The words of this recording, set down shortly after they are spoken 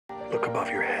Look above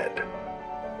your head.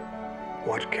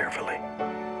 Watch carefully.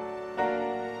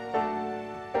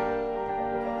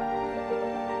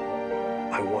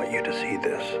 I want you to see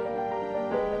this.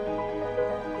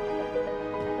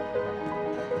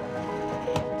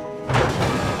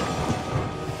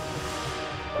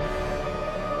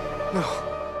 No.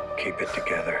 Keep it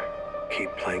together.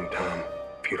 Keep playing, Tom.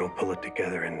 If you don't pull it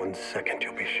together in 1 second,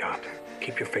 you'll be shot.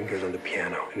 Keep your fingers on the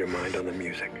piano and your mind on the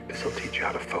music. This will teach you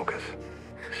how to focus.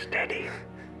 Steady.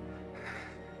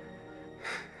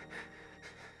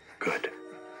 Good.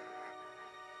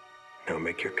 Now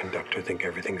make your conductor think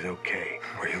everything's okay,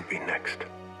 or he'll be next.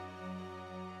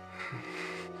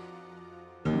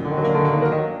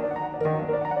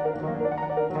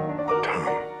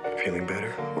 Tom, feeling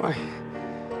better? Why?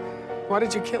 Why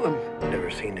did you kill him?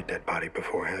 Never seen a dead body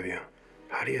before, have you?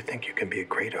 How do you think you can be a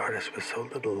great artist with so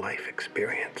little life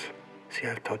experience? See,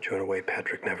 I've taught you in a way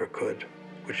Patrick never could,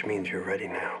 which means you're ready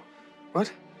now.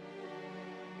 What?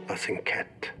 La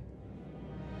Cinquette.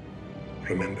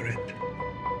 Remember it?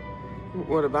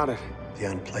 What about it? The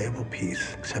unplayable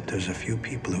piece, except there's a few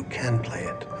people who can play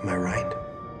it, am I right?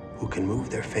 Who can move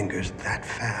their fingers that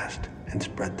fast and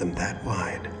spread them that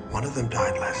wide. One of them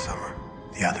died last summer.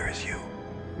 The other is you.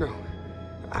 No,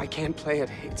 I can't play it.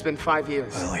 It's been 5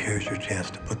 years. Well, here's your chance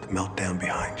to put the meltdown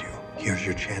behind you. Here's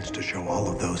your chance to show all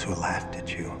of those who laughed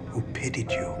at you, who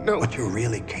pitied you, No. what you're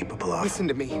really capable of. Listen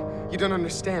to me. You don't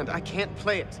understand. I can't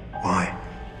play it. Why?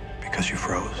 Because you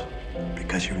froze?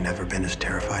 Because you've never been as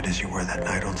terrified as you were that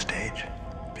night on stage?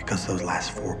 Because those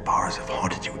last 4 bars have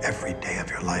haunted you every day of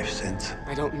your life since?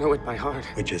 I don't know it by heart.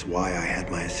 Which is why I had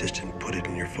my assistant put it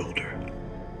in your folder.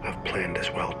 I've planned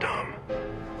this well, Tom.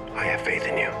 I have faith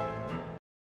in you.